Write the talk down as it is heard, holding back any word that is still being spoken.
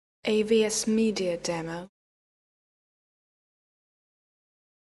AVS Media Demo.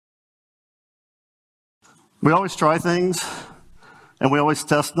 We always try things, and we always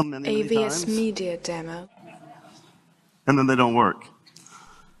test them many AVS times, Media Demo. and then they don't work.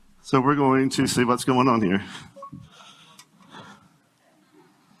 So we're going to see what's going on here.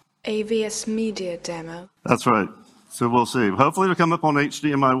 AVS Media Demo. That's right. So we'll see. Hopefully it'll come up on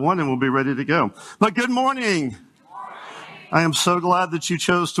HDMI 1 and we'll be ready to go. But good morning. I am so glad that you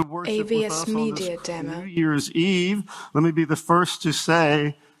chose to worship with AVS us on Media this Demo. New Year's Eve. Let me be the first to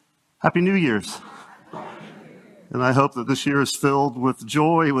say Happy New Year's. And I hope that this year is filled with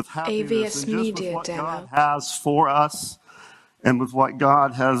joy, with happiness, AVS and just Media with what Demo. God has for us and with what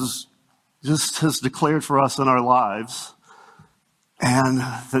God has declared for us in our lives. And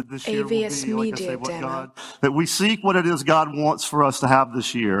that this year will be, AVS like I Media say, what Demo. God, that we seek what it is God wants for us to have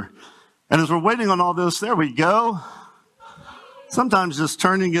this year. And as we're waiting on all this, there we go. Sometimes just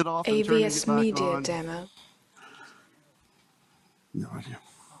turning it off and turning it AVS back Media on. Demo. No idea.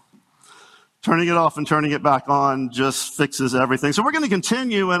 Turning it off and turning it back on just fixes everything. So we're going to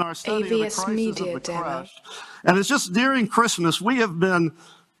continue in our study of the AVS crisis Media of the Demo. crash. And it's just during Christmas, we have been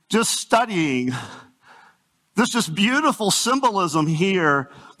just studying this just beautiful symbolism here,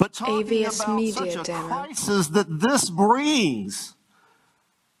 but talking AVS about Media such a Demo. crisis that this brings.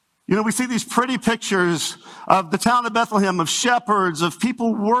 You know, we see these pretty pictures of the town of Bethlehem, of shepherds, of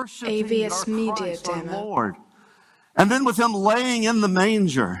people worshiping AVS our Media Christ, our Demo. Lord. And then with him laying in the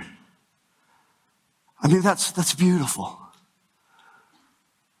manger. I mean, that's beautiful.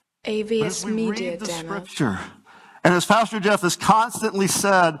 But as AVS we Media read the Demo. scripture, and as Pastor Jeff has constantly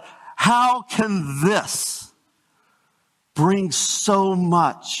said, how can this bring so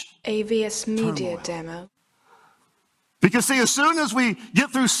much AVS Media turmoil? Demo. Because see, as soon as we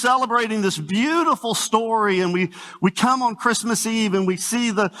get through celebrating this beautiful story and we come on Christmas Eve and we see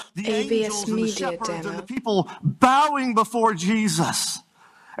the angels and the Media shepherds Demo. and the people bowing before Jesus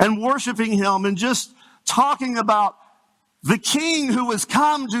and worshiping him and just talking about the King who has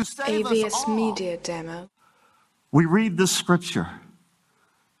come to save us AVS all. Media Demo. We read this scripture.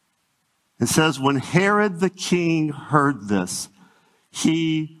 It says, when Herod the king heard this,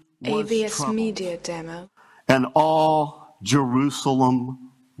 he was AVS troubled, Media Demo. and all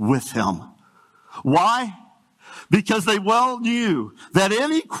Jerusalem with him. Why? Because they well knew that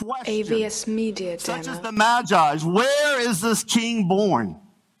any question, AVS Media such as Demo. the Magi's, where is this king born?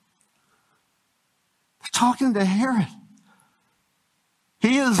 They're talking to Herod.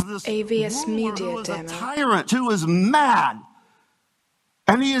 He is this AVS ruler Media who is a Demo. tyrant, who is mad.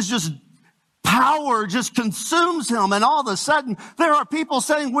 And he is just, power just consumes him. And all of a sudden, there are people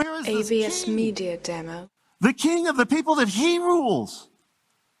saying, where is this AVS king? Media Demo. The king of the people that he rules.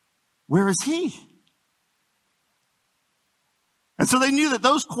 Where is he? And so they knew that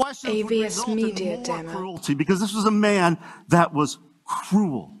those questions would AVS result in Media more Demo. cruelty, because this was a man that was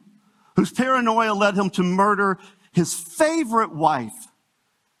cruel, whose paranoia led him to murder his favorite wife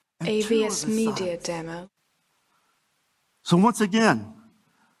and two of AVS his Media sons. Demo. So once again,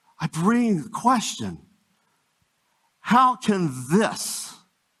 I bring the question, how can this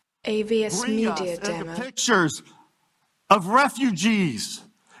AVS bring us Media into Demo. pictures of refugees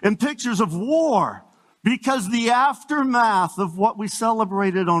and pictures of war? Because the aftermath of what we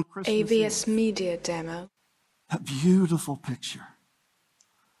celebrated on Christmas AVS Eve, Media Demo. that beautiful picture,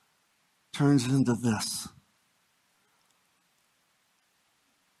 turns into this.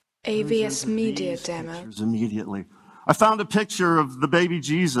 AVS Turns into Media these Demo. pictures immediately. I found a picture of the baby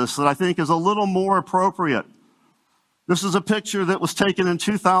Jesus that I think is a little more appropriate. This is a picture that was taken in AVS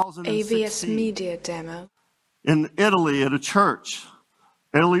 2016 Media Demo. in Italy at a church.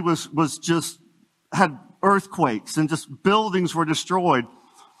 Italy was just had earthquakes and just buildings were destroyed.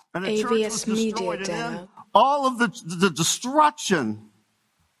 And the church was AVS Media destroyed. And in Demo. all of the destruction,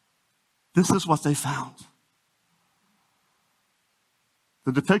 this is what they found.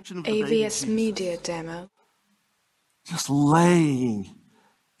 The depiction of the baby AVS Jesus Media Demo. just laying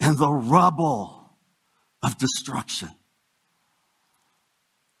in the rubble of destruction.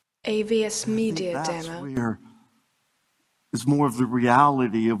 AVS I think Media that's Demo. where is more of the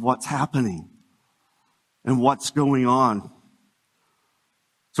reality of what's happening and what's going on.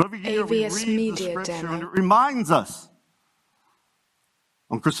 So every year we AVS read the Media scripture Demo. and it reminds us.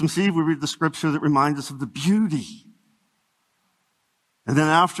 On Christmas Eve we read the scripture that reminds us of the beauty. And then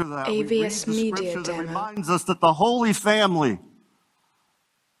after that we read AVS the Media scripture that Demo. reminds us that the Holy Family,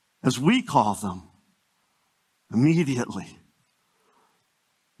 as we call them, immediately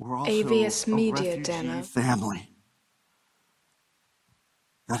we're also AVS a Media refugee Demo. family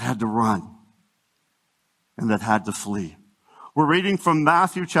that had to run and that had to flee. We're reading from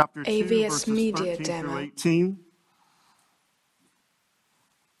Matthew chapter 2, AVS verses Media 13 Demo. through 18.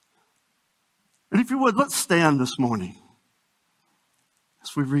 And if you would, let's stand this morning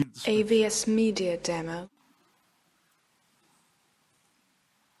as we read the scripture. AVS Media Demo.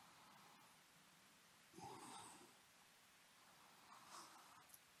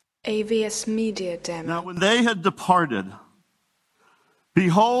 AVS Media Demo. Now when they had departed,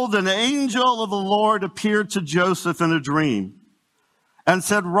 behold, an angel of the Lord appeared to Joseph in a dream and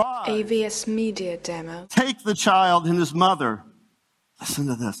said, Rise, AVS Media Demo. take the child and his mother, listen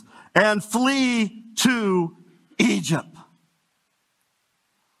to this, and flee to Egypt.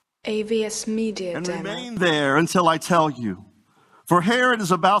 AVS Media And Demo. remain there until I tell you. For Herod is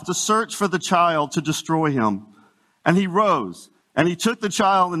about to search for the child to destroy him. And he rose, and he took the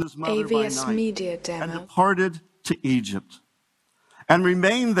child and his mother by AVS night Media and Demo. departed to Egypt, and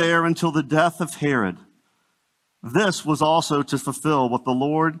remained there until the death of Herod. This was also to fulfill what the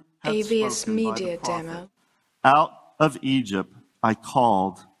Lord had AVS spoken by the Media prophet. Demo. Out of Egypt I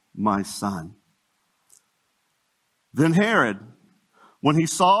called my son. Then Herod, when he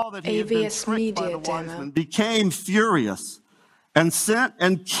saw that he had been AVS tricked by Media the wise Demo. men, became furious and sent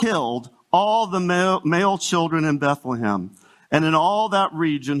and killed all the male children in Bethlehem and in all that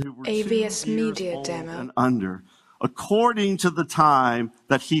region who were 2 AVS years Media old Demo. and under, according to the time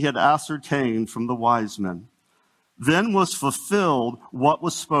that he had ascertained from the wise men. Then was fulfilled what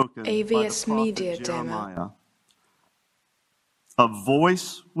was spoken by the AVS prophet Media Demo. Jeremiah. A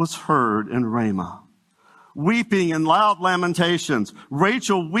voice was heard in Ramah, weeping and loud lamentations,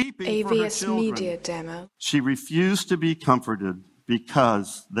 Rachel weeping for her AVS children. Media Demo. She refused to be comforted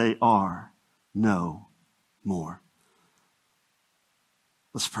because they are no more.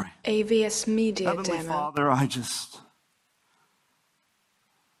 Let's pray. AVS Media Heavenly Demo. Father, I just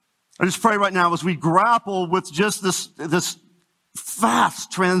pray right now as we grapple with just this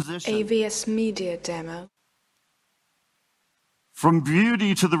fast transition AVS Media Demo. from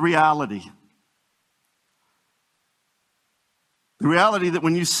beauty to the reality. The reality that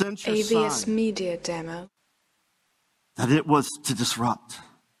when you sent your AVS son, Media Demo. that it was to disrupt,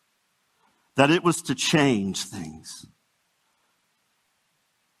 that it was to change things.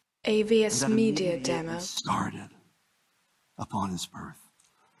 AVS And that Media immediately Demo. started upon his birth.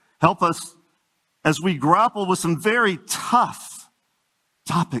 Help us as we grapple with some very tough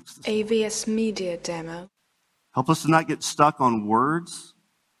topics. AVS Media Demo. Help us to not get stuck on words.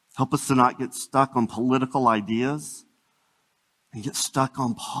 Help us to not get stuck on political ideas and get stuck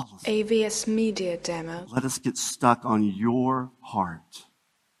on policy. AVS Media Demo. Let us get stuck on your heart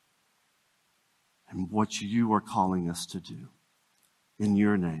and what you are calling us to do. In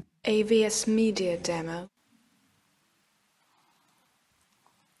your name. AVS Media Demo.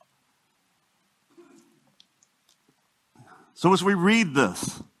 So as we read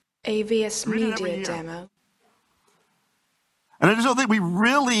this, AVS Read it every Media year. Demo. and I just don't think we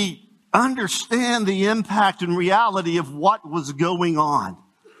really understand the impact and reality of what was going on.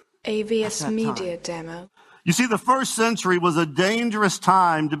 AVS At that Media Demo. You see, the first century was a dangerous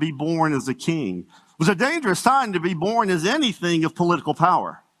time to be born as a king. It was a dangerous time to be born as anything of political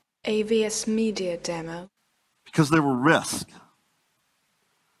power AVS Media Demo. because there were risks.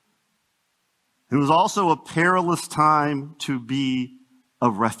 It was also a perilous time to be a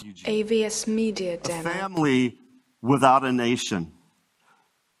refugee, AVS Media a Demo. family without a nation.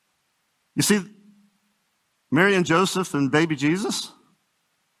 You see, Mary and Joseph and baby Jesus,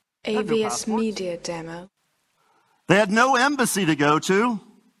 had no AVS passports. Media Demo. They had no embassy to go to.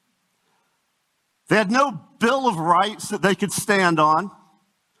 They had no Bill of Rights that they could stand on.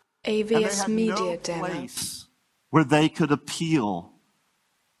 And they AVS had Media no Demo. place where they could appeal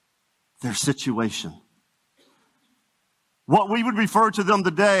their situation. What we would refer to them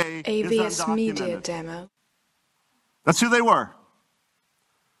today is AVS Media undocumented. Demo. That's who they were.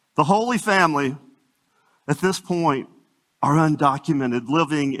 The Holy Family, at this point, are undocumented,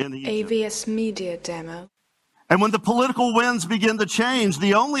 living in Egypt. AVS Media Demo. And when the political winds began to change,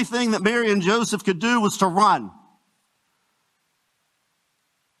 the only thing that Mary and Joseph could do was to run.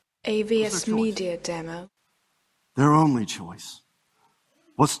 AVS choice? Media Demo. Their only choice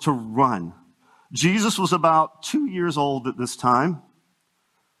was to run. Jesus was about 2 years old at this time.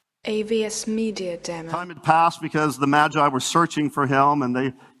 AVS Media Demo. Time had passed because the Magi were searching for him, and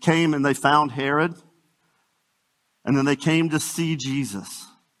they came and they found Herod. And then they came to see Jesus.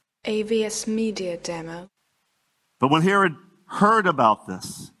 AVS Media Demo. But when Herod heard about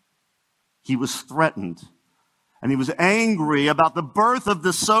this, he was threatened. And he was angry about the birth of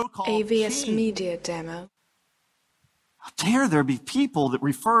the so-called AVS king. Media Demo. How dare there be people that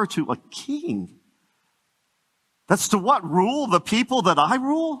refer to a king? That's to what? Rule the people that I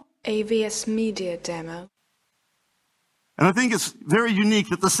rule? AVS Media Demo. And I think it's very unique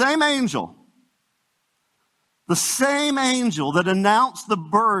that the same angel that announced the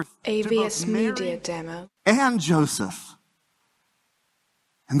birth to AVS both Media Mary Demo. and Joseph,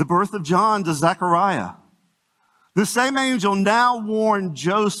 and the birth of John to Zechariah, the same angel now warned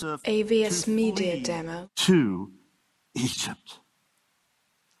Joseph AVS to Media flee Demo. to Egypt.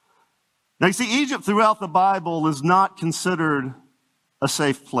 Now you see, Egypt throughout the Bible is not considered a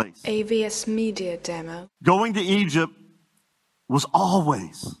safe place. AVS Media Demo. Going to Egypt was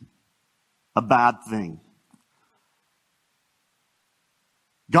always a bad thing.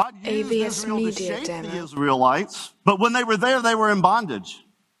 God used AVS Israel to Media shape Demo. the Israelites, but when they were there, they were in bondage.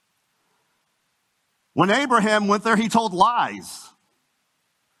 When Abraham went there, he told lies.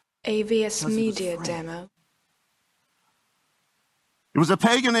 AVS Because he was Media afraid. Demo. It was a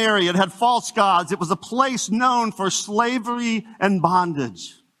pagan area. It had false gods. It was a place known for slavery and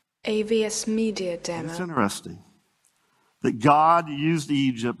bondage. AVS Media It's Demo. interesting that God used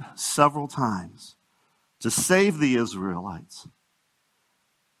Egypt several times to save the Israelites.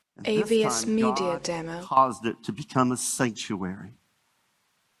 And this AVS time, Media God Demo. caused it to become a sanctuary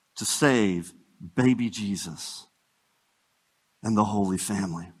to save baby Jesus and the Holy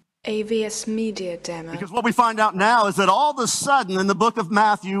Family. AVS Media Demo. Because what we find out now is that all of a sudden in the book of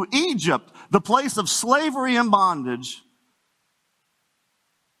Matthew, Egypt, the place of slavery and bondage,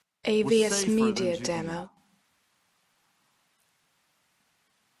 AVS safer Media than Judea. Demo.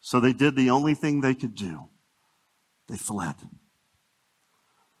 So they did the only thing they could do. They fled.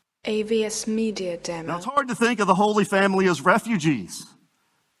 AVS Media Now, Demo. it's hard to think of the Holy Family as refugees.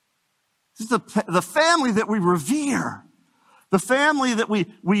 This is the family that we revere. The family that we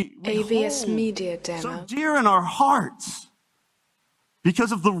AVS hold Media so Demo. dear in our hearts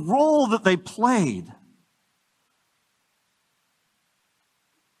because of the role that they played.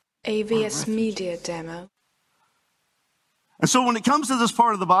 AVS Media Demo. And so when it comes to this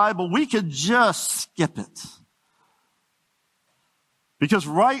part of the Bible, we could just skip it. Because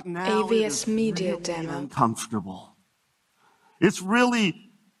right now it AVS is Media really Demo. uncomfortable. It's really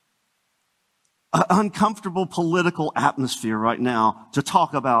an uncomfortable political atmosphere right now to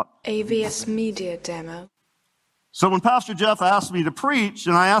talk about. AVS Media Demo. So when Pastor Jeff asked me to preach,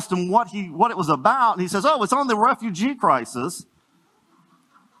 and I asked him what it was about, and he says, "Oh, it's on the refugee crisis."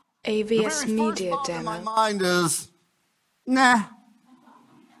 The very AVS first Media thought in my Demo. mind is, nah.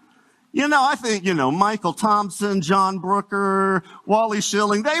 I think, Michael Thompson, John Brooker, Wally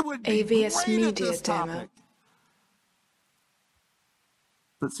Schilling, they would be AVS great at Media this Demo. topic.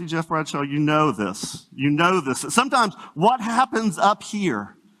 But see, Jeff Bradshaw, you know this. You know this. Sometimes what happens up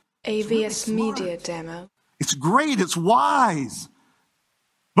here, AVS really Media smart. Demo. It's great, it's wise.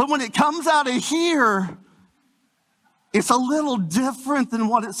 But when it comes out of here, it's a little different than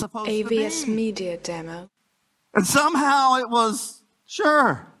what it's supposed to AVS be. Media Demo. And somehow it was,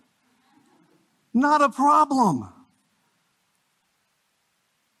 sure, not a problem.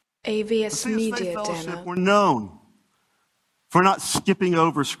 AVS See, as Faith Media Fellowship, Demo. we're known for not skipping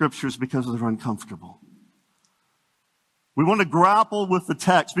over scriptures because they're uncomfortable. We want to grapple with the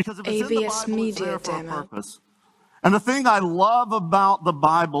text because if it's in the AVS Bible, it's Media there for a Demo. purpose. And the thing I love about the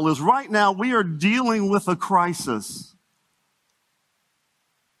Bible is right now we are dealing with a crisis.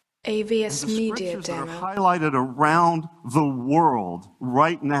 AVS And the Media scriptures that are Demo. highlighted around the world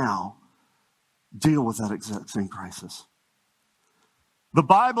right now deal with that exact same crisis. The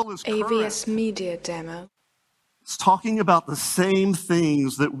Bible is current. AVS Media Demo. It's talking about the same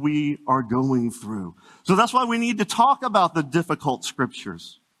things that we are going through. So that's why we need to talk about the difficult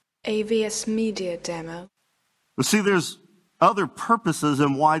scriptures. AVS Media Demo. But see, there's other purposes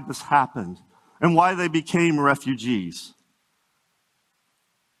in why this happened and why they became refugees.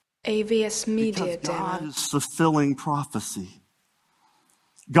 AVS Media Because God Demo. is fulfilling prophecy.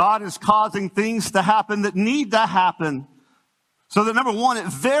 God is causing things to happen that need to happen so that, number one, it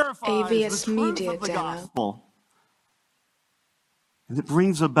verifies AVS the truth Media of the Demo. gospel. And it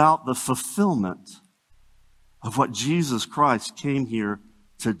brings about the fulfillment of what Jesus Christ came here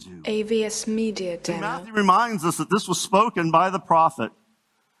to do. AVS Media See, Demo. Matthew reminds us that this was spoken by the prophet.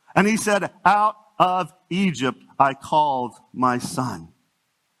 And he said, "Out of Egypt I called my son."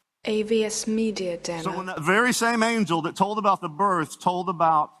 AVS Media So when Demo. that very same angel that told about the birth told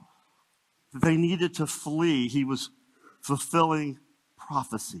about that they needed to flee, he was fulfilling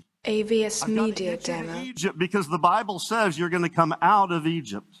prophecy. AVS I've got to Media get you to Demo. Egypt because the Bible says you're going to come out of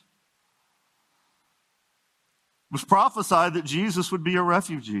Egypt. It was prophesied that Jesus would be a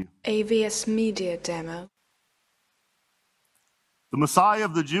refugee. AVS Media Demo. The Messiah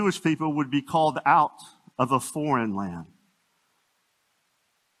of the Jewish people would be called out of a foreign land.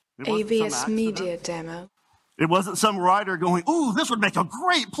 It wasn't some AVS accident. Media Demo. It wasn't some writer going, ooh, this would make a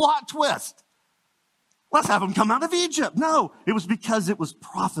great plot twist. Let's have them come out of Egypt. No, it was because it was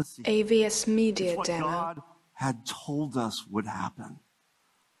prophecy. AVS Media It's what Demo. God had told us would happen.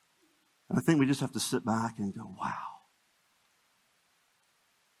 And I think we just have to sit back and go, wow.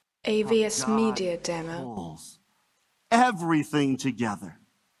 AVS God Media Demo. pulls everything together.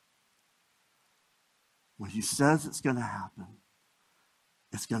 When he says it's going to happen,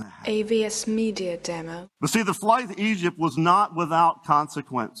 it's going to happen. AVS Media Demo. But see, the flight to Egypt was not without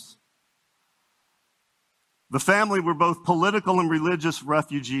consequence. The family were both political and religious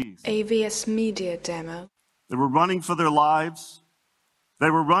refugees. AVS Media Demo. They were running for their lives. They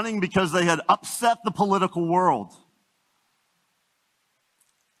were running because they had upset the political world.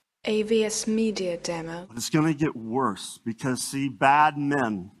 AVS Media Demo. But it's going to get worse because, see, bad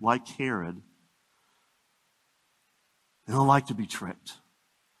men like Herod, they don't like to be tricked.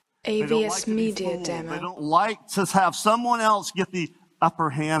 They don't like AVS to be Media fooled. They Demo. don't like to have someone else get the upper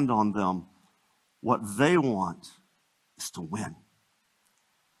hand on them. What they want is to win.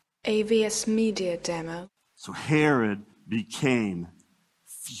 AVS Media Demo. So Herod became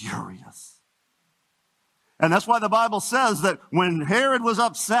furious. And that's why the Bible says that when Herod was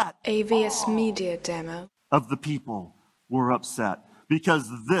upset, AVS Media Demo. of the people were upset because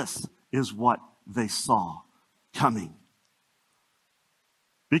this is what they saw coming.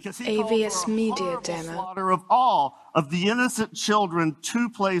 Because he called AVS for a Media horrible Demo. slaughter of all of the innocent children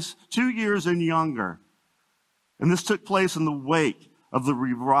 2 years and younger. And this took place in the wake of the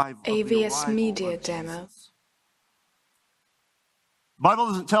revival. AVS Media Demo. The Bible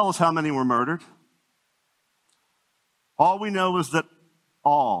doesn't tell us how many were murdered. All we know is that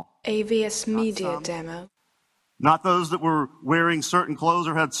all, AVS Media some. Demo. not those that were wearing certain clothes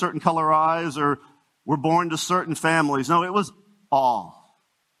or had certain color eyes or were born to certain families. No, it was all.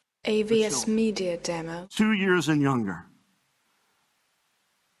 AVS Media Demo. 2 years and younger.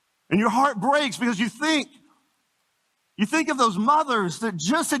 And your heart breaks because you think of those mothers that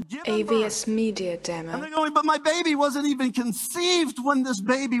just had given birth. AVS Media And Demo. they're going, but my baby wasn't even conceived when this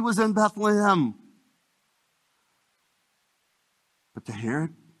baby was in Bethlehem. But to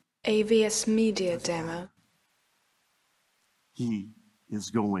Herod, AVS Media Demo. he is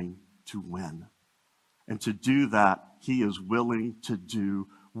going to win. And to do that, he is willing to do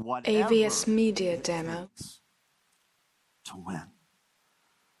whatever AVS Media it Demo. takes to win.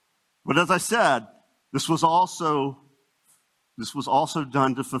 But as I said, this was also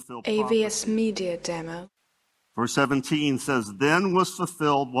done to fulfill AVS prophecy. Media Demo. Verse 17 says, then was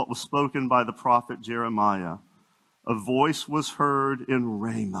fulfilled what was spoken by the prophet Jeremiah. A voice was heard in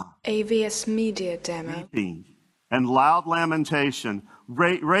Ramah, AVS Media Demo. weeping and loud lamentation.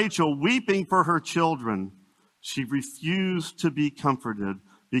 Rachel weeping for her children. She refused to be comforted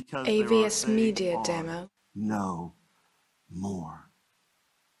because AVS they Media are Demo. no more.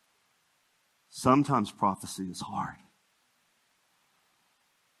 Sometimes prophecy is hard.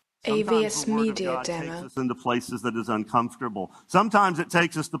 Sometimes AVS the Word of Media God takes Demo. us into places that is uncomfortable. Sometimes it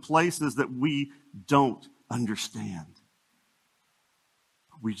takes us to places that we don't understand.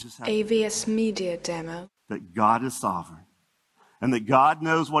 We just have to AVS Media Demo. that God is sovereign and that God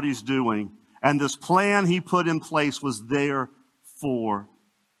knows what he's doing. And this plan he put in place was there for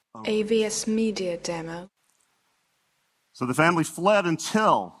a reason. AVS Media Demo. So the family fled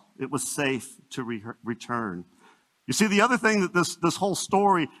until it was safe to return. You see, the other thing that this whole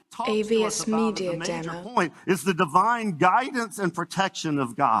story talks to us AVS about, Media the major Demo. point, is the divine guidance and protection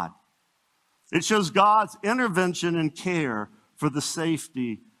of God. It shows God's intervention and care for the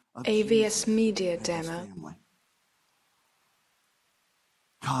safety of AVS Jesus Media and his Demo. family.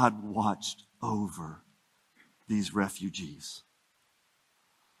 God watched over these refugees.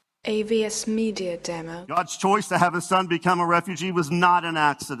 AVS Media Demo. God's choice to have his son become a refugee was not an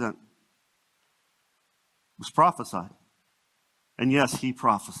accident. It was prophesied. And yes, he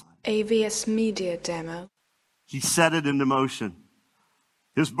prophesied. AVS Media Demo. He set it into motion.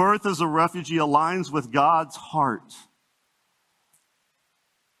 His birth as a refugee aligns with God's heart.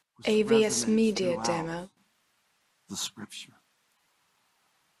 which AVS resonates Media throughout Demo. the scripture.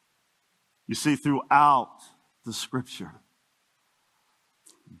 You see, throughout the scripture,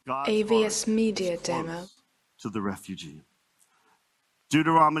 God's AVS heart Media is close Demo. to the refugee.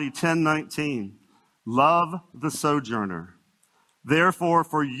 Deuteronomy 10:19, love the sojourner. Therefore,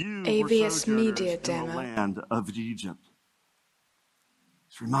 for you were AVS sojourners Media in the Demo. land of Egypt.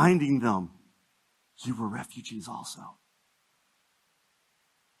 It's reminding them, you were refugees also.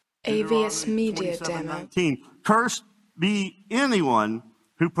 AVS Deuteronomy Media Demo. 27:19, cursed be anyone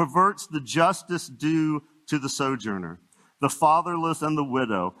who perverts the justice due to the sojourner, the fatherless and the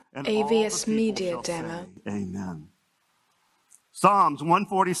widow, and all the AVS people Media shall Demo. say, Amen. Psalms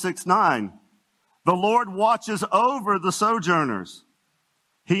 146:9. The Lord watches over the sojourners.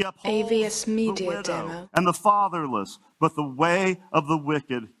 He upholds AVS the Media widow Demo. and the fatherless, but the way of the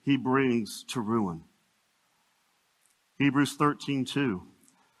wicked he brings to ruin. Hebrews 13:2.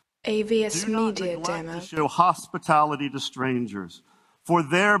 AVS Do not Media neglect Demo. to show hospitality to strangers, for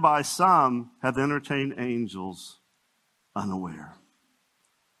thereby some have entertained angels unaware.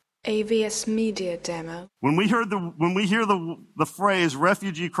 AVS Media Demo. When we hear the phrase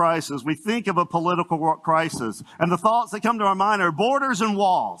refugee crisis, we think of a political crisis, and the thoughts that come to our mind are borders and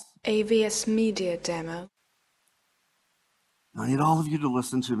walls. AVS Media Demo. I need all of you to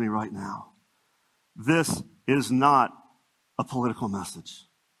listen to me right now. This is not a political message.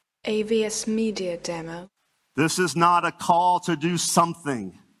 AVS Media Demo. This is not a call to do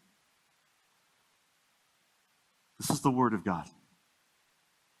something. This is the Word of God.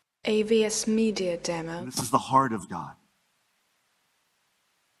 AVS Media Demo. And this is the heart of God.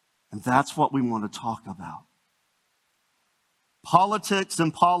 And that's what we want to talk about. Politics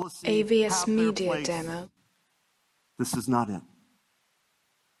and policy AVS have their Media place. Demo. This is not it.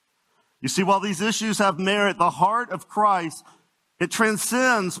 You see, while these issues have merit, the heart of Christ, it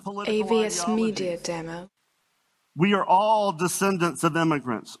transcends political AVS Media ideologies. Demo. We are all descendants of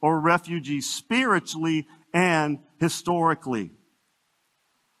immigrants or refugees, spiritually and historically.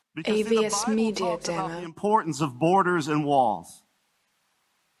 Because see, the AVS Bible Media talks about Demo. the importance of borders and walls.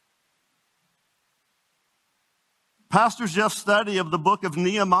 Pastor Jeff's study of the book of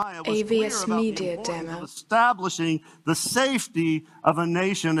Nehemiah was clear AVS about Media the importance Demo. of establishing the safety of a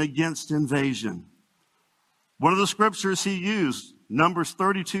nation against invasion. One of the scriptures he used, Numbers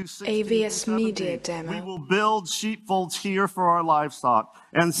 32:16 AVS through 17. Media Demo. We will build sheepfolds here for our livestock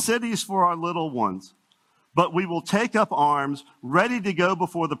and cities for our little ones. But we will take up arms, ready to go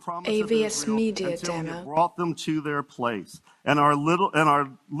before the promise of AVS Israel Media until we Demo. have brought them to their place. And our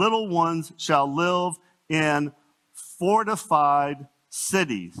little ones shall live in fortified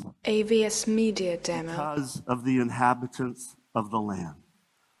cities AVS Media Demo. because of the inhabitants of the land.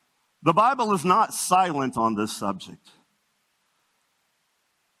 The Bible is not silent on this subject,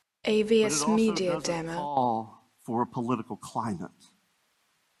 but it AVS also Media doesn't Demo. call for a political climate.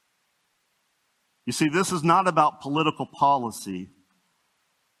 You see, this is not about political policy.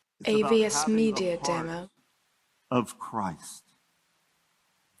 It's about AVS having Media the heart Demo. of Christ.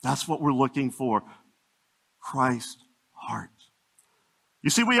 That's what we're looking for. Christ's heart. You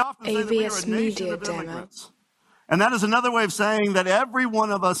see, we often say that we are a AVS nation Media of Demo. immigrants. And that is another way of saying that every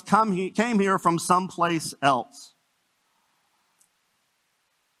one of us came here from someplace else.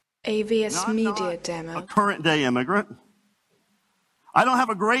 AVS Now, I'm Media not a Demo. current day immigrant. I don't have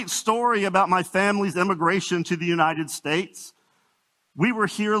a great story about my family's immigration to the United States. We were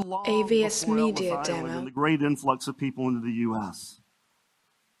here long AVS before Media Ellis Island Demo. and the great influx of people into the U.S.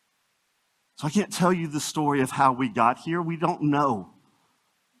 So I can't tell you the story of how we got here. We don't know.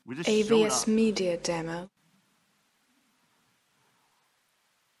 We just showed AVS up. Media Demo.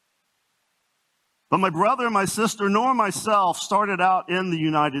 But my brother, my sister, nor myself started out in the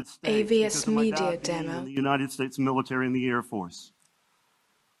United States AVS because of my Media dad being Demo. in the United States military and the Air Force.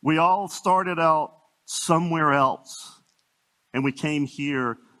 We all started out somewhere else, and we came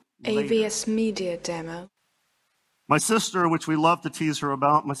here later. AVS Media Demo. My sister, which we love to tease her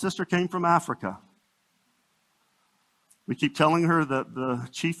about, my sister came from Africa. We keep telling her that the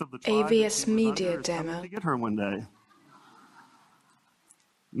chief of the tribe that AVS she was Media under is coming Demo. to get her one day.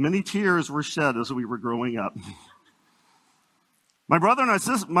 Many tears were shed as we were growing up. My brother and I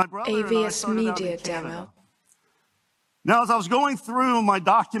AVS started out Media in Canada. Demo. Now, as I was going through my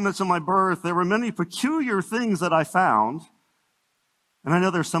documents of my birth, there were many peculiar things that I found. And I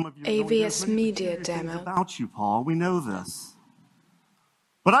know there's some of you going, AVS "There's many Media peculiar things Demo. about you, Paul. We know this."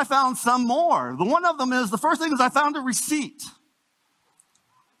 But I found some more. The one of them is, the first thing is I found a receipt.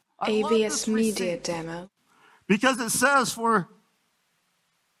 I love this AVS Media receipt Demo. because it says for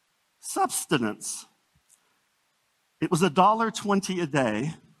subsistence. It was $1.20 a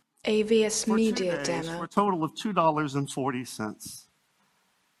day AVS for 2 Media days for a Demo. total of $2.40.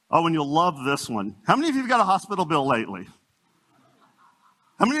 Oh, and you'll love this one. How many of you have got a hospital bill lately?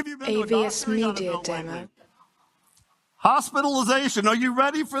 How many of you have been to a AVS doctor and got a Media bill Demo. lately? Hospitalization. Are you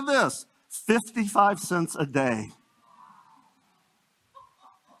ready for this? 55 cents a day.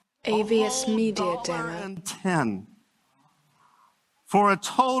 AVS Media Demo. $1.10 for a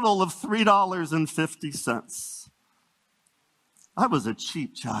total of $3.50. I was a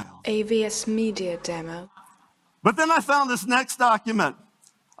cheap child. AVS Media Demo. But then I found this next document.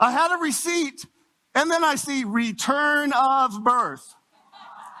 I had a receipt And then I see return of birth.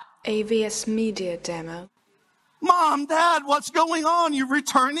 AVS Media Demo. Mom, Dad, what's going on? You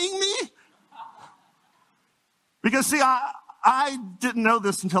returning me? Because see, I didn't know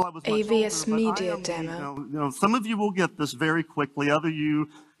this until I was much AVS older, Media but Demo. some of you will get this very quickly. Other you,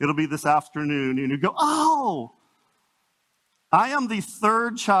 it'll be this afternoon, and you go, oh, I am the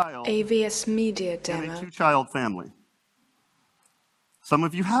third child AVS Media in a Demo. two-child family. Some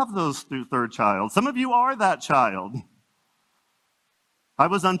of you have those third child. Some of you are that child. I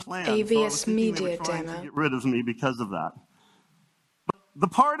was unplanned, so I was AVS thinking they were Media trying to Demo. get rid of me because of that. But the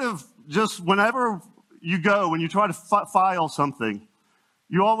part of just whenever you go and you try to file something,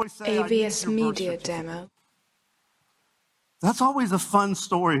 you always say, I need AVS your birth Media certificate. Demo. That's always a fun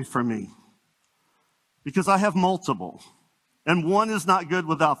story for me because I have multiple, and one is not good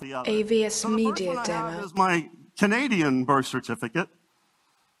without the other. AVS So the first Media one I have Demo. is my Canadian birth certificate,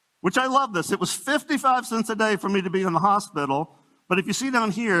 which I love this. It was 55 cents a day for me to be in the hospital. But if you see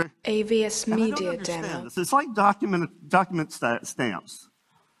down here, AVS and I don't Media understand Demo. this, it's like document stamps.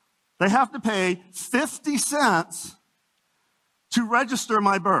 They have to pay 50 cents to register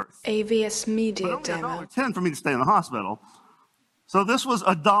my birth. AVS But Media only Demo. $1.10 for me to stay in the hospital. So this was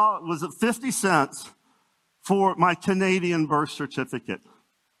was it 50 cents for my Canadian birth certificate.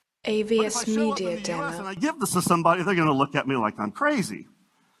 But if I AVS show up in Media the US and Demo. I give this to somebody, they're going to look at me like I'm crazy.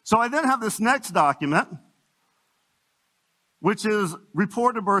 So I then have this next document, which is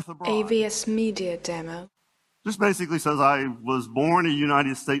report of birth abroad. AVS Media Demo. Just basically says I was born a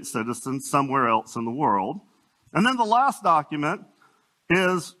United States citizen somewhere else in the world. And then the last document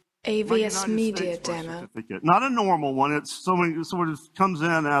is my AVS United Media States birth Demo. certificate. Not a normal one. It's someone who sort of comes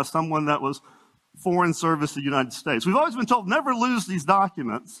in as someone that was foreign service to the United States. We've always been told never lose these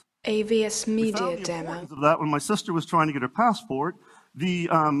documents. AVS We Media found the Demo. importance of that when my sister was trying to get her passport. The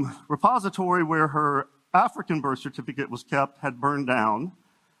repository where her African birth certificate was kept had burned down,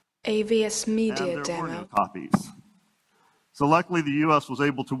 AVS and Media there were no Demo. copies. So luckily the U.S. was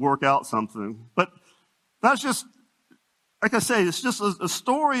able to work out something. But that's just, like I say, it's just a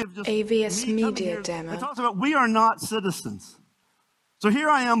story of just AVS me coming Media here. Demo. It talks about we are not citizens. So here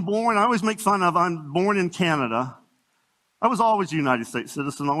I am born, I always make fun of, I'm born in Canada. I was always a United States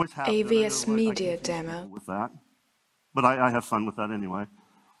citizen, always have been. AVS I Media confuse Demo. people with that. But I have fun with that anyway.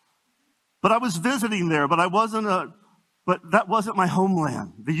 But I was visiting there, but that wasn't my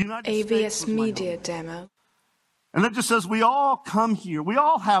homeland. The United States AVS was my Media homeland. Demo. And it just says we all come here. We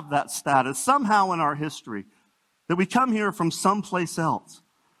all have that status somehow in our history, that we come here from someplace else.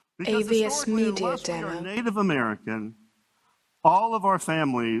 Because AVS historically, Media unless we are Demo. Native American, all of our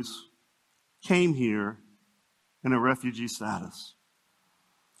families came here in a refugee status.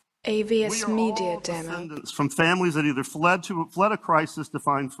 We AVS are Media all Demo. descendants from families that either fled a crisis to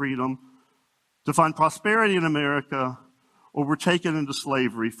find freedom, to find prosperity in America, or were taken into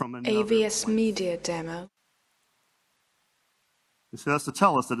slavery from another AVS place. Media Demo. You see, that's to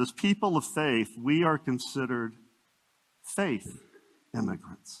tell us that as people of faith, we are considered faith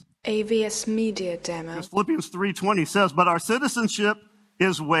immigrants. AVS Media Demo. Because Philippians 3:20 says, but our citizenship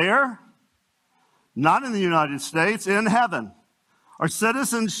is where? Not in the United States, in heaven. Our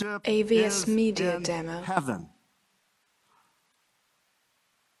citizenship AVS is Media in Demo. heaven.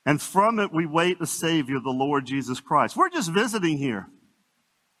 And from it we wait a Savior, the Lord Jesus Christ. We're just visiting here.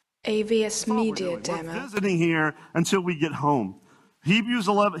 AVS That's all we're Media doing. We're Demo. visiting here until we get home. Hebrews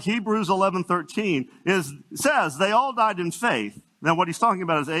 11:13 says they all died in faith. Now what he's talking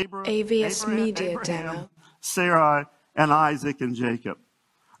about is AVS Media Abraham, Demo. Sarai, and Isaac and Jacob.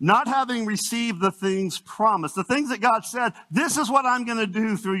 Not having received the things promised, the things that God said, this is what I'm going to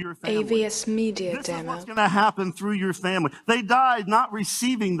do through your family. AVS Media This is Demo. what's going to happen through your family. They died not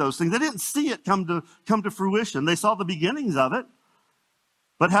receiving those things. They didn't see it come to fruition. They saw the beginnings of it.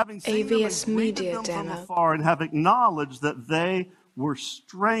 But having seen them AVS and greeted Media them from Demo. afar and have acknowledged that they were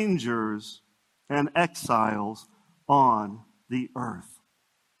strangers and exiles on the earth.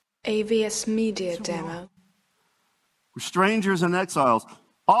 AVS Media So we all- Demo. We're strangers and exiles.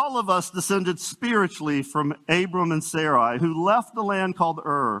 All of us descended spiritually from Abram and Sarai, who left the land called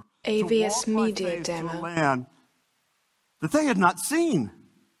Ur to AVS walk by Media faith to a Demo. land that they had not seen.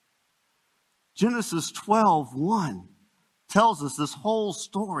 Genesis 12:1 tells us this whole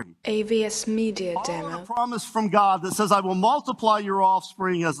story. AVS Media All of Demo. the promise from God that says, I will multiply your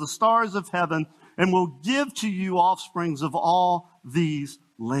offspring as the stars of heaven and will give to you offsprings of all these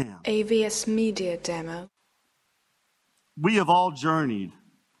lands. AVS Media Demo. We have all journeyed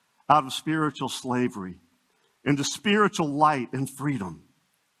out of spiritual slavery into spiritual light and freedom.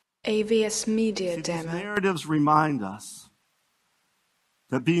 AVS Media See, these Demo. narratives remind us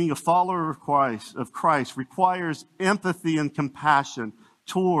that being a follower of Christ requires empathy and compassion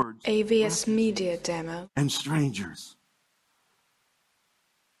towards AVS Media Demo. and strangers.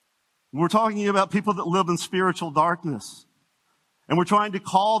 We're talking about people that live in spiritual darkness, and we're trying to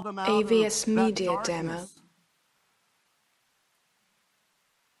call them out AVS of that Media darkness. Demo.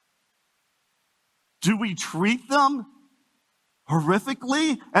 Do we treat them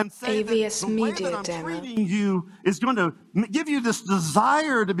horrifically and say AVS that the way Media that I'm Demo. treating you is going to give you this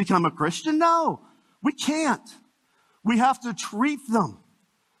desire to become a Christian? No, we can't. We have to treat them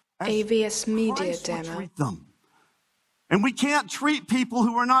as AVS Media Christ would Demo. treat them. And we can't treat people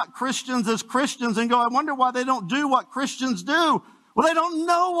who are not Christians as Christians and go, I wonder why they don't do what Christians do. Well, they don't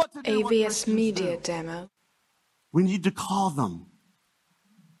know what to do. What AVS Christians Media do. Demo. We need to call them.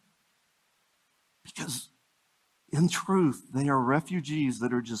 Because in truth, they are refugees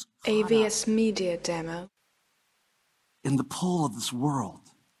that are just caught up AVS Media Demo. in the pull of this world.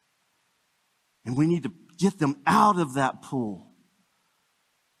 And we need to get them out of that pull.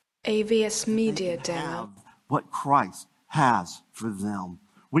 AVS They Media can have Demo. what Christ has for them.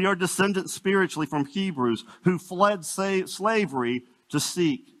 We are descendants spiritually from Hebrews who fled slavery to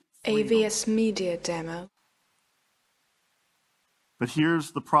seek freedom. AVS Media Demo. But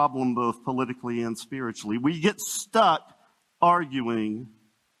here's the problem both politically and spiritually. We get stuck arguing.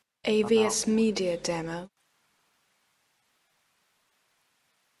 AVS Media Demo.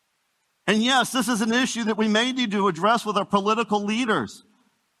 And yes, this is an issue that we may need to address with our political leaders.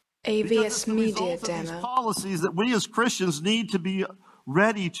 Because it's AVS the Media result of these Demo. policies that we as Christians need to be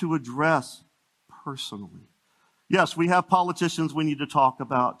ready to address personally. Yes, we have politicians we need to talk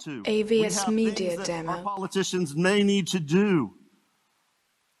about too. We AVS have Media things that Demo. our politicians may need to do.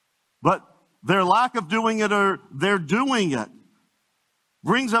 But their lack of doing it or their doing it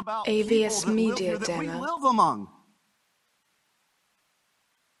brings about AVS people that live Media here that we Demo. live among.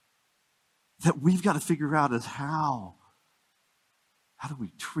 That we've got to figure out is how do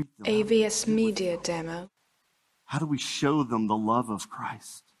we treat them? How do we AVS deal with Media them? Demo. How do we show them the love of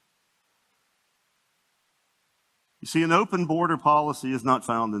Christ? You see, an open border policy is not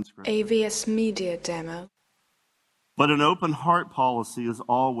found in Scripture. AVS Media Demo. But an open heart policy is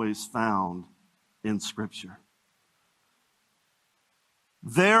always found in Scripture.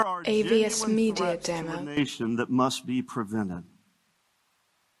 There are AVS genuine Media threats to Demo. a nation that must be prevented.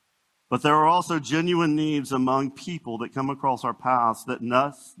 But there are also genuine needs among people that come across our paths that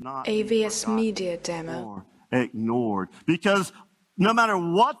must not be AVS forgotten Media Demo. or ignored. Because no matter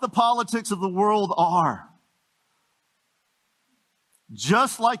what the politics of the world are,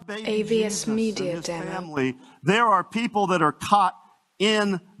 just like baby AVS Jesus Media and his Demo. family, there are people that are caught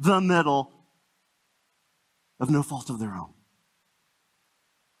in the middle of no fault of their own.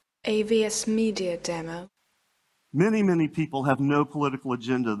 AVS Media Demo. Many, many people have no political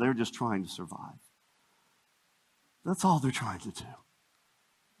agenda. They're just trying to survive. That's all they're trying to do.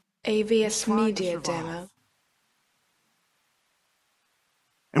 AVS Trying to Media survive. Demo.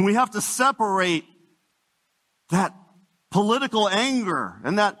 And we have to separate that political anger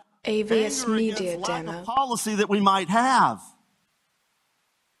and that AVS anger Media against lack Demo. of policy that we might have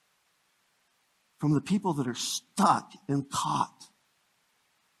from the people that are stuck and caught.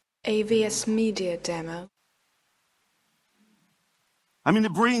 AVS Media Demo. I mean,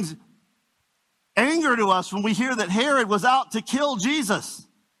 it brings anger to us when we hear that Herod was out to kill Jesus.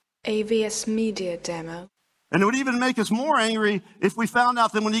 AVS Media Demo. And it would even make us more angry if we found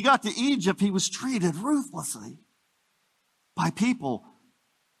out that when he got to Egypt, he was treated ruthlessly by people.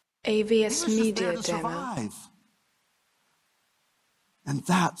 He AVS was just there Media to Demo. survive. And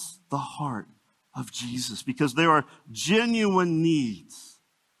that's the heart of Jesus, because there are genuine needs.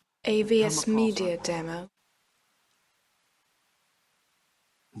 AVS Come across Media our path. Demo.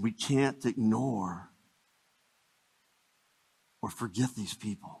 We can't ignore or forget these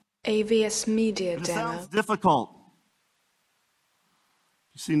people. AVS Media But it Demo. sounds difficult.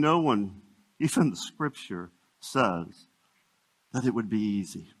 You see, no one, even the Scripture, says that it would be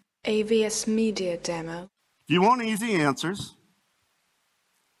easy. AVS Media Demo. If you want easy answers,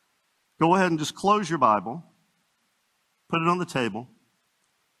 go ahead and just close your Bible, put it on the table,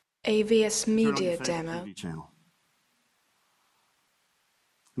 AVS turn on your Media favorite Demo. TV channel.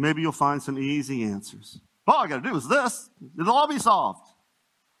 Maybe you'll find some easy answers. All I got to do is this. It'll all be solved.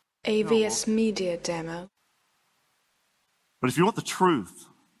 AVS Media Demo. But if you want the truth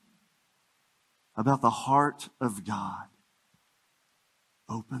about the heart of God,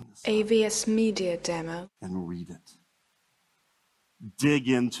 open this up AVS Media Demo. and read it. Dig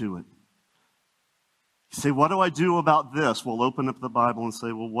into it. You say, what do I do about this? We'll open up the Bible and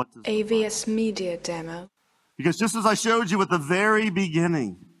say, well, what does the Bible AVS Media Demo. Because just as I showed you at the very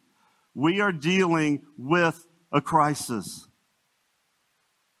beginning, we are dealing with a crisis.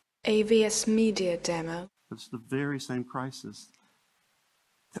 AVS Media Demo. It's the very same crisis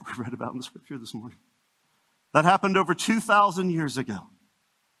that we read about in the scripture this morning. That happened over 2,000 years ago.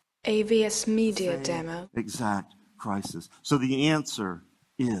 AVS Media Same Demo. exact crisis. So the answer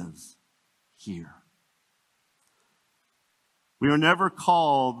is here. We are never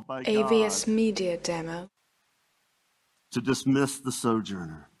called by AVS God Media Demo. to dismiss the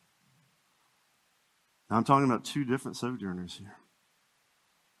sojourner. Now I'm talking about two different sojourners here.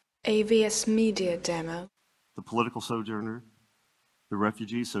 AVS Media Demo. The political sojourner, the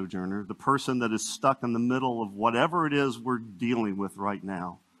refugee sojourner, the person that is stuck in the middle of whatever it is we're dealing with right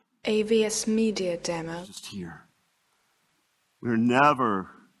now. AVS Media Demo. Just here. We're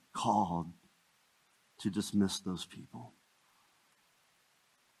never called to dismiss those people.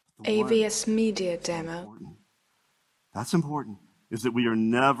 The one AVS Media that's Demo. important, that's important, is that we are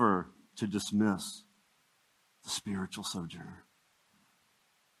never to dismiss the spiritual sojourner.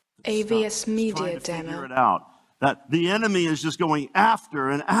 AVS Media trying to figure Demo. it out. That the enemy is just going after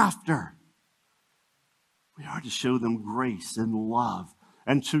and after. We are to show them grace and love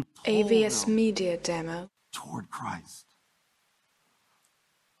and to pull AVS them Media Demo. toward Christ.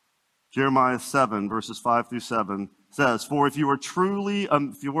 Jeremiah 7, verses 5 through 7 says, "For if you are truly,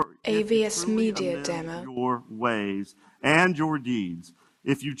 if you AVS truly Media amend Demo. your ways and your deeds,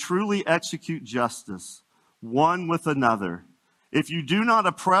 if you truly execute justice one with another, if you do not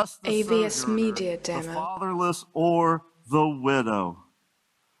oppress the AVS sojourner, Media the Demo. fatherless, or the widow."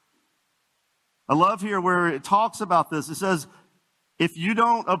 I love here where it talks about this. It says, if you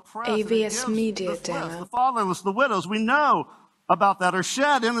don't oppress, and it AVS gives Media this list, Demo. the fatherless, the widows, we know about that, or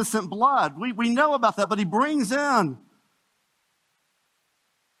shed innocent blood. We know about that, but he brings in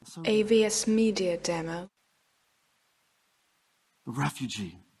AVS Media Demo. the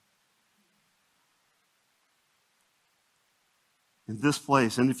refugee. In this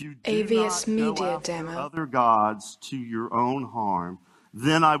place, and if you do AVS not go Media after Demo. other gods to your own harm,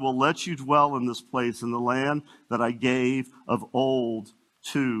 then I will let you dwell in this place, in the land that I gave of old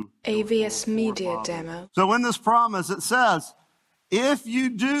to your AVS Media forefathers. Demo. So in this promise, it says, if you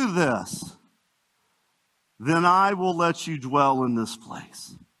do this, then I will let you dwell in this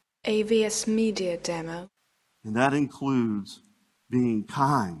place. AVS Media Demo. And that includes being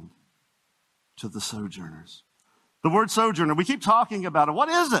kind to the sojourners. The word sojourner, we keep talking about it. What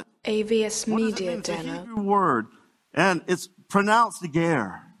is it? AVS What does it Media mean? It's a Demo. Hebrew word, and it's pronounced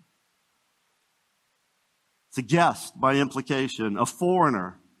ger. It's a guest by implication, a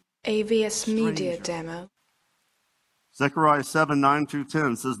foreigner. AVS Media Stranger. Demo. Zechariah 7, 9 through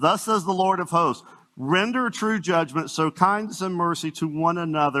 10 says, "Thus says the Lord of hosts, render true judgment, show kindness and mercy to one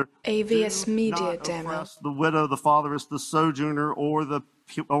another. AVS Do Media not Demo. oppress the widow, the fatherless, the sojourner, or the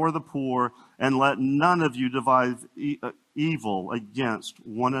poor, and let none of you devise evil against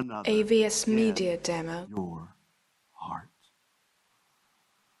one another AVS in Media Demo. your heart."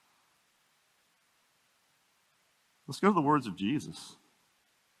 Let's go to the words of Jesus.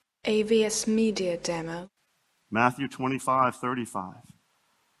 AVS Media Demo. Matthew 25, 35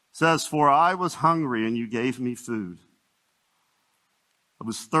 says, "For I was hungry and you gave me food. I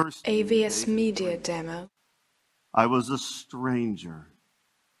was thirsty and you AVS gave me Media drink. Demo. I was a stranger."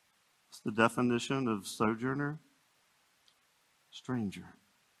 What's the definition of sojourner? Stranger.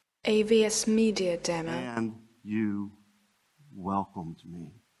 AVS Media Demo. And you welcomed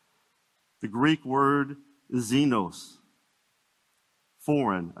me. The Greek word is xenos,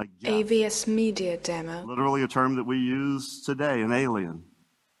 foreign, a guest. AVS Media Demo. Literally a term that we use today, an alien.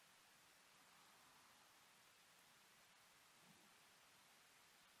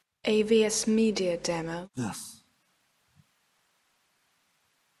 AVS Media Demo. This.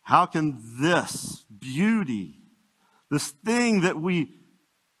 How can this beauty, this thing that we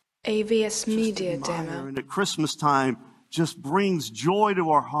AVS just Media admire Demo. and at Christmas time just brings joy to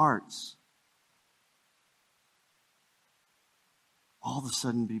our hearts, all of a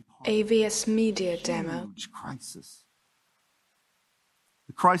sudden be part AVS Media of a Demo. huge crisis?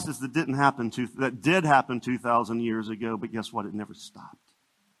 The crisis that did happen 2,000 years ago, but guess what? It never stopped.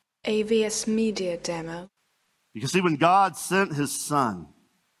 AVS Media Demo. You can see when God sent his son,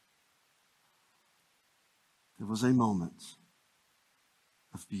 there was a moment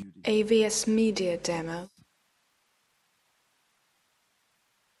of beauty. AVS Media Demo.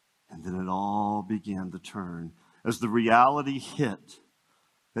 And then it all began to turn as the reality hit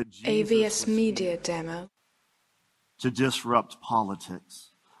that Jesus AVS was Media here Demo. to disrupt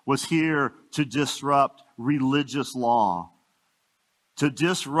politics, was here to disrupt religious law, to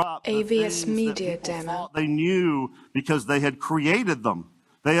disrupt the AVS things Media that people Demo. thought they knew because they had created them.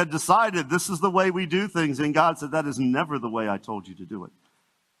 They had decided this is the way we do things, and God said, that is never the way I told you to do it.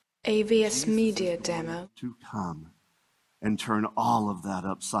 AVS Jesus Media is going Demo. to come and turn all of that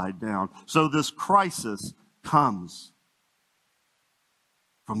upside down. So this crisis comes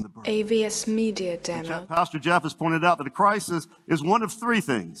from the birth. AVS Media Demo. Pastor Jeff has pointed out that a crisis is one of three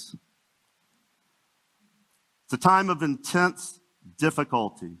things. It's a time of intense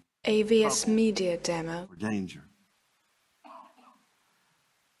difficulty, AVS Media Demo. or danger.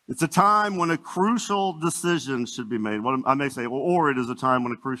 It's a time when a crucial decision should be made. What I may say, or it is a time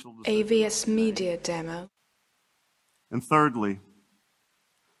when a crucial decision. AVS Media Demo. And thirdly,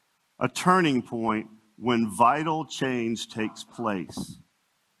 a turning point when vital change takes place.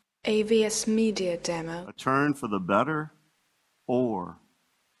 AVS Media Demo. A turn for the better or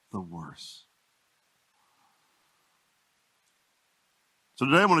the worse. So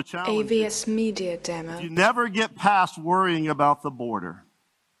today I want to challenge you. AVS Media Demo. You never get past worrying about the border.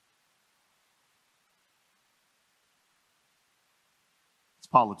 It's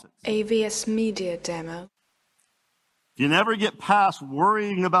politics. AVS Media Demo. If you never get past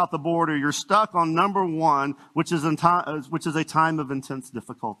worrying about the border, you're stuck on number one, which is a time of intense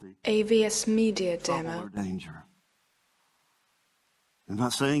difficulty, AVS Media trouble, Demo. or danger. I'm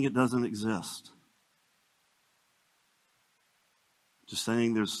not saying it doesn't exist. Just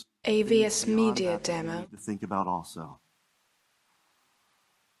saying there's AVS things beyond Media that that we Demo. need to think about also.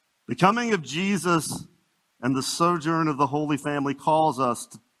 The coming of Jesus and the sojourn of the Holy Family calls us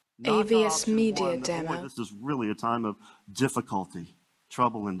to not to AVS option Media one, that, boy, Demo. this is really a time of difficulty,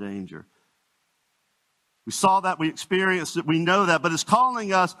 trouble, and danger. We saw that, we experienced it, we know that, but it's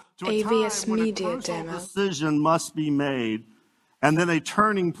calling us to a AVS time when a Media crucial Demo. decision must be made, and then a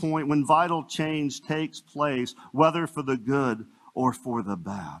turning point when vital change takes place, whether for the good or for the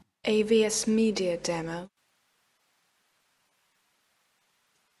bad. AVS Media Demo.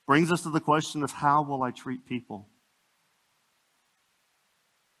 Brings us to the question of how will I treat people?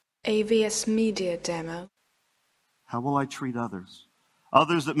 AVS Media Demo. How will I treat others?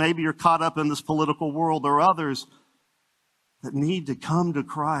 Others that maybe are caught up in this political world, or others that need to come to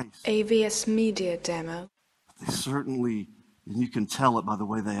Christ. AVS Media Demo. They certainly, and you can tell it by the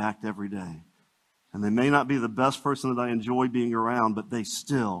way they act every day. And they may not be the best person that I enjoy being around, but they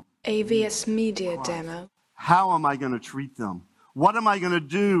still. AVS Media Christ. Demo. How am I going to treat them? What am I going to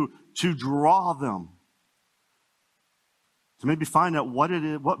do to draw them? To maybe find out what it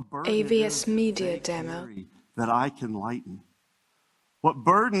is, what burden it is AVS Media they Demo. carry that I can lighten. What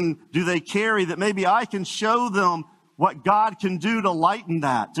burden do they carry that maybe I can show them what God can do to lighten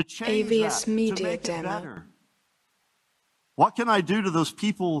that, to change AVS that, to Media make it Demo. better? What can I do to those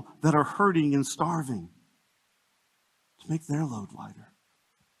people that are hurting and starving to make their load lighter?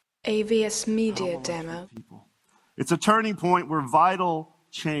 AVS How Media will I treat Demo. people? It's a turning point where vital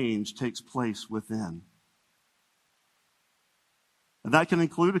change takes place within. And that can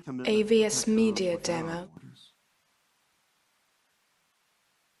include a commitment to AVS protect those Media within our Demo. borders.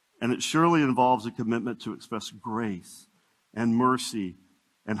 And it surely involves a commitment to express grace and mercy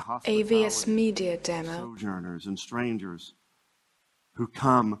and hospitality AVS Media to Demo. sojourners and strangers who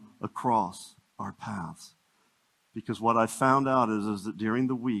come across our paths. Because what I found out is that during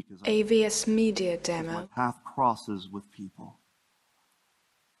the week, as AVS Media my Demo. path crosses with people,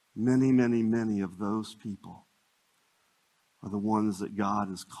 many, many, many of those people are the ones that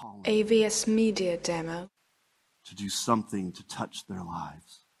God is calling AVS Media Demo. to do something to touch their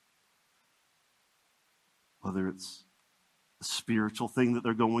lives. Whether it's a spiritual thing that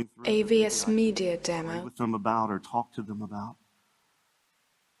they're going through, that maybe AVS I can Media pray Demo. with them about or talk to them about,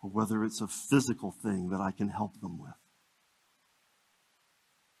 or whether it's a physical thing that I can help them with.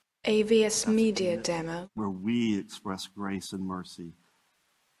 AVS That's a Media commitment Demo. where we express grace and mercy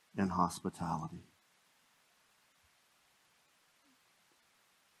and hospitality.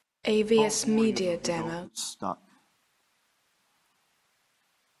 AVS Don't worry Media that we don't Demo. get stuck.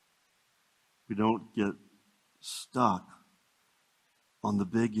 We don't get stuck on the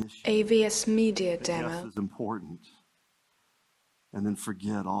big issue AVS Media that, yes, Demo. is important, and then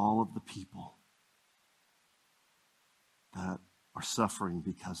forget all of the people that are suffering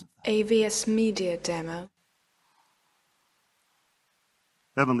because of that. AVS Media Demo.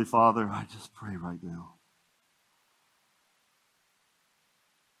 Heavenly Father, I just pray right now.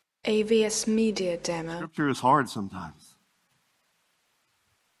 AVS Media Demo. Scripture is hard sometimes.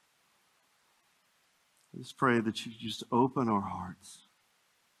 I just pray that you just open our hearts.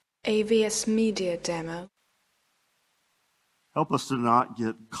 AVS Media Demo. Help us to not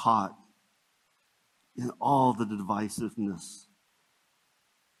get caught in all the divisiveness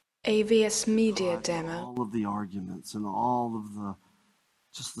AVS Media cut Demo. all of the arguments and all of the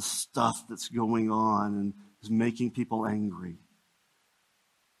just the stuff that's going on and is making people angry.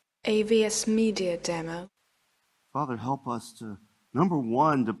 AVS Media Demo. Father, help us to, number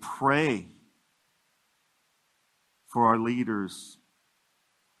one, to pray for our leaders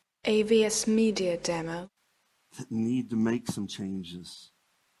AVS Media Demo. that need to make some changes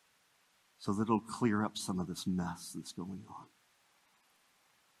so that it'll clear up some of this mess that's going on.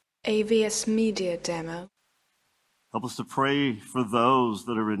 AVS Media Demo. Help us to pray for those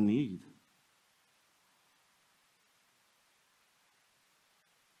that are in need.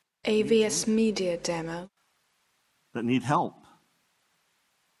 AVS Media Demo. That need help.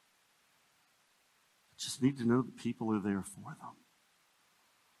 Just need to know that people are there for them.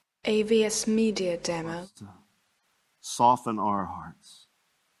 AVS Media Demo. To soften our hearts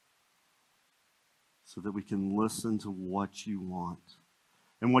so that we can listen to what you want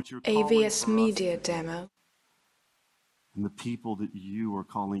and what you're calling AVS for Media us to do, Demo. and the people that you are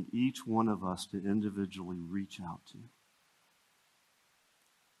calling each one of us to individually reach out to.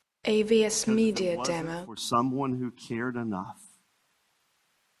 AVS Because if Media it wasn't Demo. for someone who cared enough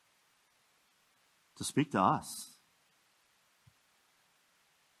to speak to us.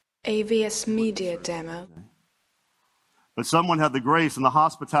 AVS Media Demo. Today. But someone had the grace and the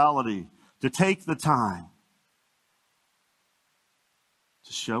hospitality to take the time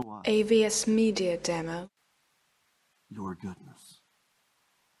to show us AVS Media Demo. your goodness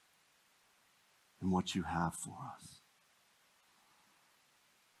and what you have for us.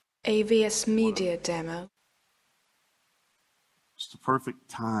 AVS Media Demo. Just a perfect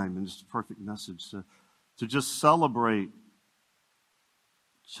time and just a perfect message to just celebrate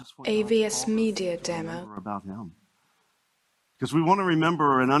just what God's AVS called us Media to Demo. remember about him. Because we want to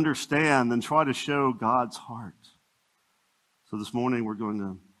remember and understand and try to show God's heart. So this morning we're going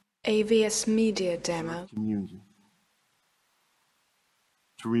to AVS Media serve Demo. communion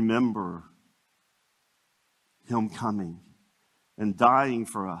to remember him coming and dying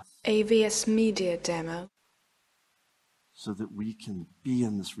for us AVS Media Demo. so that we can be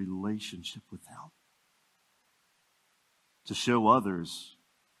in this relationship with him. To show others.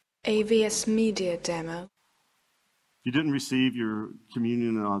 AVS Media Demo. If you didn't receive your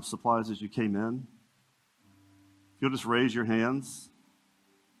communion supplies as you came in, if you'll just raise your hands.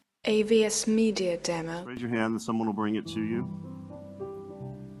 AVS Media Demo. Raise your hand and someone will bring it to you.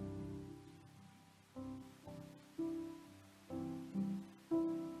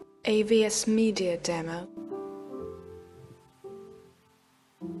 AVS Media Demo.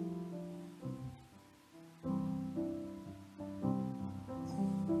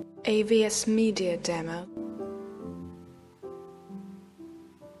 AVS Media Demo.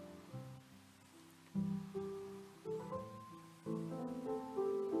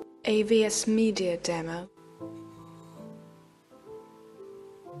 AVS Media Demo.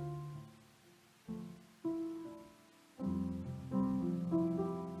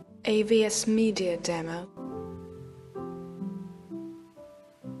 AVS Media Demo.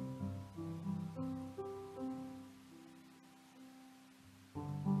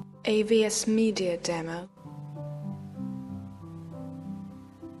 AVS Media Demo.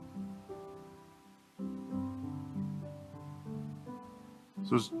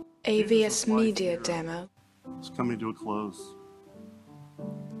 So as AVS Jesus' life Media here Demo. is coming to a close.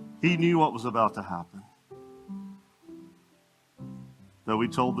 He knew what was about to happen. Though he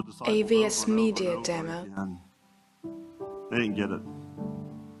told the disciples AVS over and over Media and over Demo. again, they didn't get it.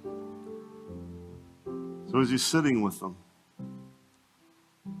 So as he's sitting with them,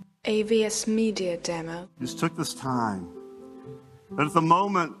 AVS Media Demo. he just took this time. But at the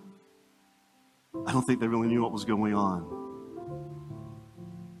moment, I don't think they really knew what was going on.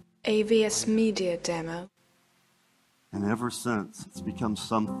 AVS Media Demo. And ever since, it's become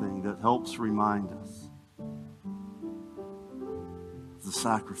something that helps remind us of the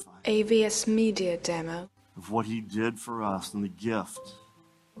sacrifice, AVS Media Demo. of what he did for us and the gift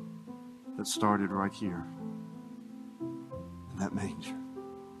that started right here in that manger.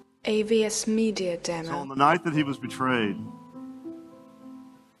 AVS Media So on Demo. the night that he was betrayed,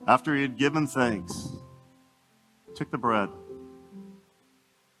 after he had given thanks, he took the bread,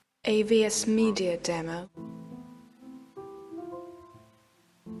 AVS Media Demo.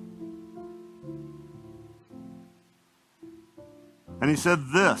 and he said,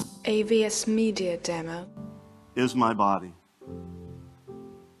 "This AVS Media Demo. is my body,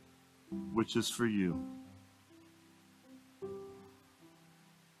 which is for you.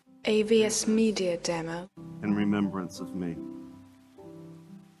 AVS Media Demo. In remembrance of me."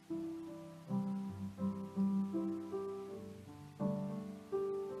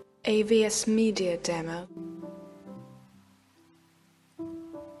 AVS Media Demo.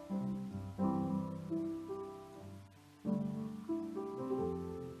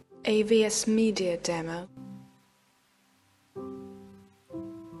 AVS Media Demo.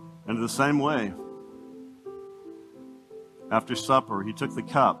 And in the same way, after supper, he took the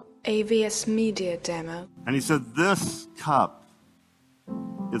cup. AVS Media Demo. And he said, "This cup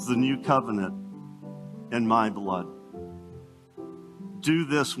is the new covenant in my blood. Do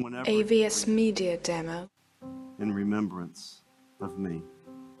this whenever AVS Media Demo. in remembrance of me."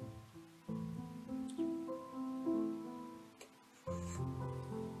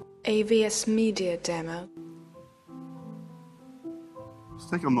 AVS Media Demo. Just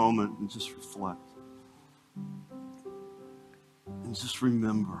take a moment and just reflect. And just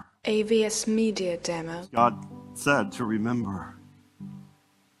remember. AVS Media Demo. God said to remember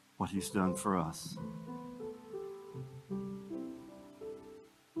what he's done for us.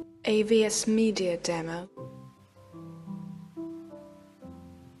 AVS Media Demo.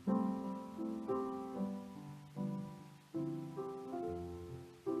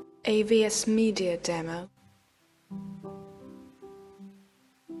 AVS Media Demo.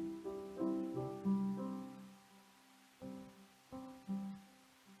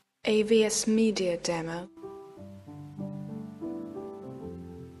 AVS Media Demo.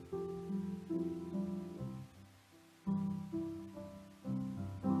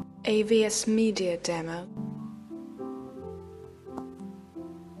 AVS Media Demo.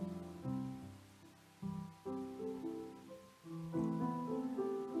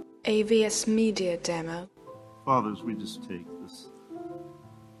 AVS Media Demo. Fathers, we just take this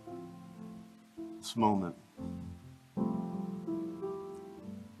moment.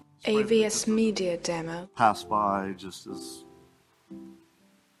 AVS Media Demo. Pass by just as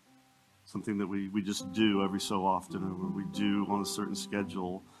something that we just do every so often, or we do on a certain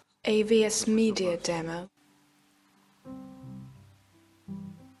schedule. AVS Media Demo.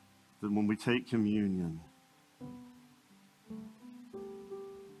 That when we take communion,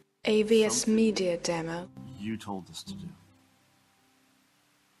 AVS Media Demo. you told us to do.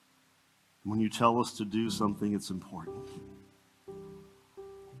 When you tell us to do something, it's important.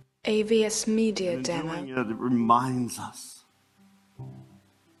 AVS Media And in Demo. doing it, it reminds us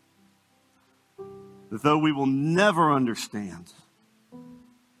that though we will never understand,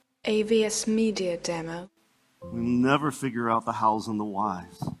 AVS Media Demo. we'll never figure out the hows and the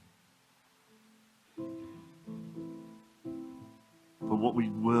whys. But what we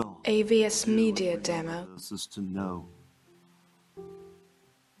will AVS do Media in Demo. this is to know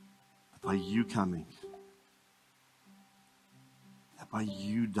that by you coming, that by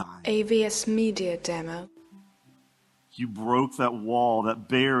you dying, AVS Media Demo. you broke that wall, that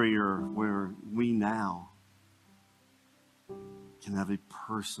barrier where we now can have a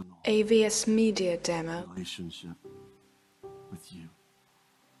personal AVS Media Demo. relationship with you.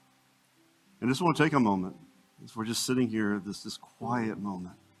 And I just want to take a moment, as we're just sitting here, this quiet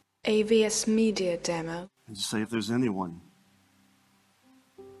moment, AVS Media Demo. and just say, if there's anyone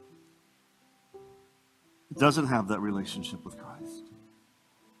that doesn't have that relationship with Christ,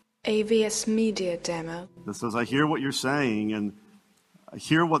 AVS Media Demo. that says, I hear what you're saying, and I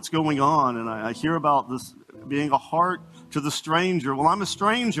hear what's going on, and I hear about this being a heart to the stranger. Well, I'm a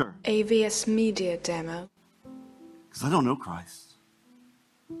stranger AVS Media Demo. because I don't know Christ.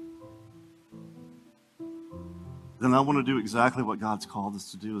 Then I want to do exactly what God's called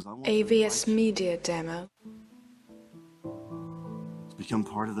us to do. Is I want to AVS invite you Media Demo. to become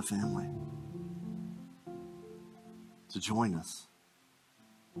part of the family, to join us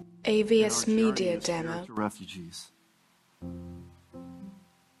in our AVS journey Media as Demo. spiritual refugees.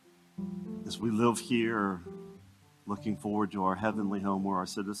 As we live here, looking forward to our heavenly home where our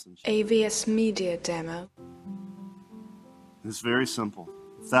citizenship. AVS Media Demo. It's very simple.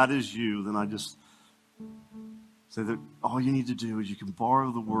 If that is you, then I just say that all you need to do is you can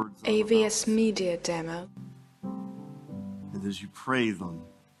borrow the words I'm about to AVS say, Media Demo. and as you pray them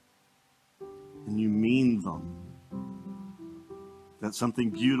and you mean them, that something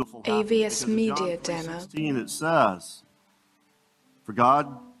beautiful happens. AVS Because in Media John Demo. 3:16 it says, "For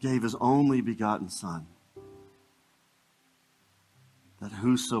God gave his only begotten Son, that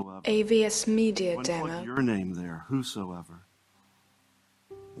whosoever," AVS Media one put Demo. your name there, whosoever.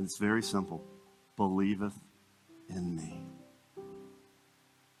 And it's very simple. Believeth in me.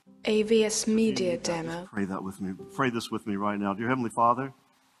 AVS Media Just Demo. pray that with me. Pray this with me right now. Dear Heavenly Father,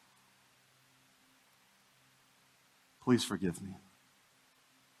 please forgive me.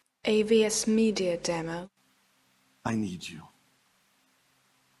 AVS Media Demo. I need you.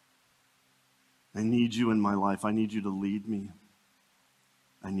 I need you in my life. I need you to lead me.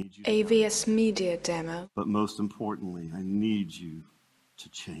 I need you to guide me. AVS Media Demo. But most importantly, I need you to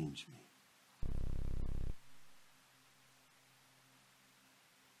change me.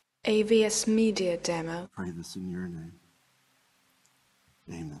 AVS Media Demo. I pray this in your name.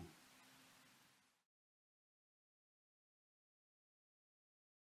 Amen.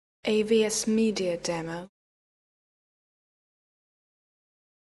 AVS Media Demo.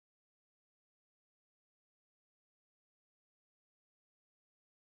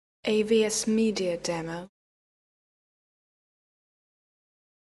 AVS Media Demo.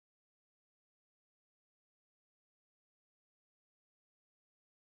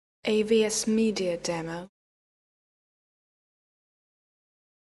 AVS Media Demo.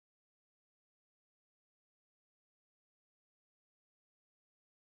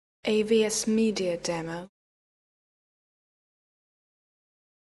 AVS Media Demo.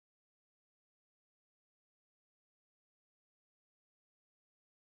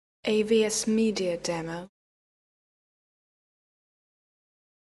 AVS Media Demo.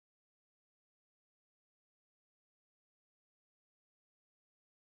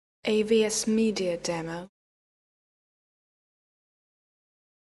 AVS Media Demo.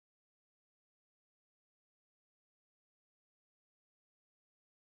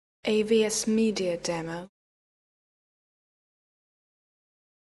 AVS Media Demo.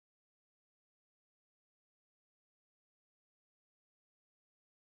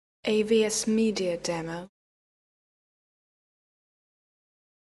 AVS Media Demo.